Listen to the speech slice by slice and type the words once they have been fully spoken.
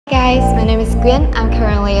guys, my name is Quyên. I'm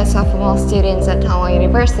currently a sophomore student at Thăng Long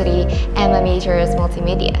University and my major is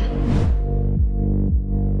multimedia.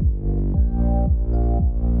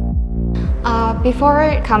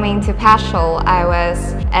 Before coming to Pasal, I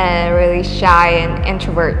was a really shy and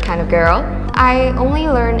introvert kind of girl. I only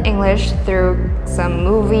learned English through some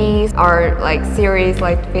movies or like series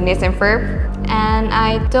like Phineas and Ferb, and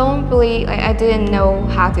I didn't know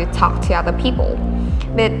how to talk to other people.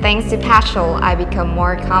 But thanks to Pasal, I become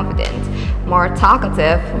more confident, more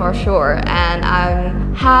talkative for sure, and I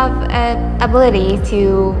have an ability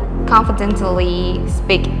to confidently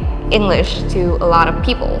speak English to a lot of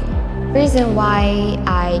people. The reason why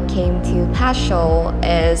I came to Pasal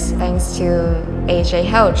is thanks to AJ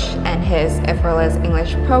Hoach and his effortless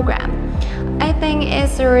English program. I think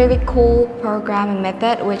it's a really cool program and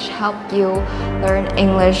method which help you learn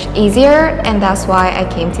English easier, and that's why I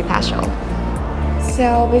came to Pasal.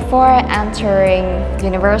 So before entering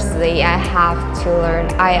university, I have to learn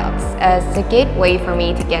IELTS as a gateway for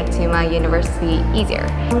me to get to my university easier.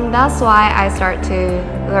 And that's why I start to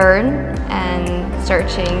learn and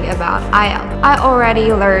searching about IELTS. I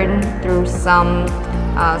already learned through some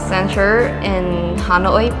center in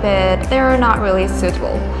Hanoi, but they are not really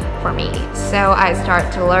suitable for me. So I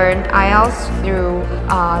start to learn IELTS through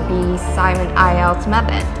the Simon IELTS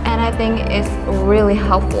method, and I think it's really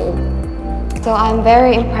helpful. So I'm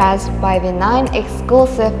very impressed by the 9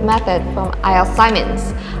 exclusive method from IELTS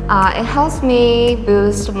Simons. It helps me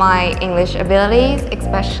boost my English abilities,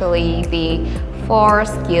 especially the 4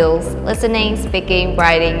 skills: listening, speaking,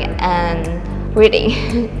 writing, and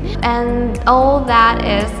reading. And all that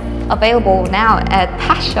is available now at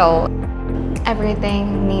Pasal.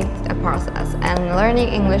 Everything needs a process, and learning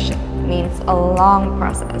English means a long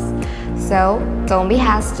process. So don't be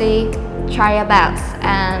hasty, try your best,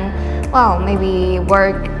 and well, maybe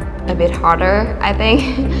work a bit harder, I think.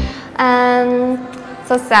 And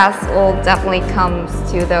success will definitely come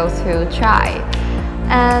to those who try.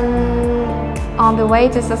 And on the way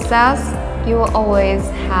to success, you will always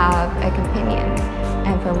have a companion.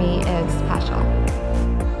 And for me, it's Pasal.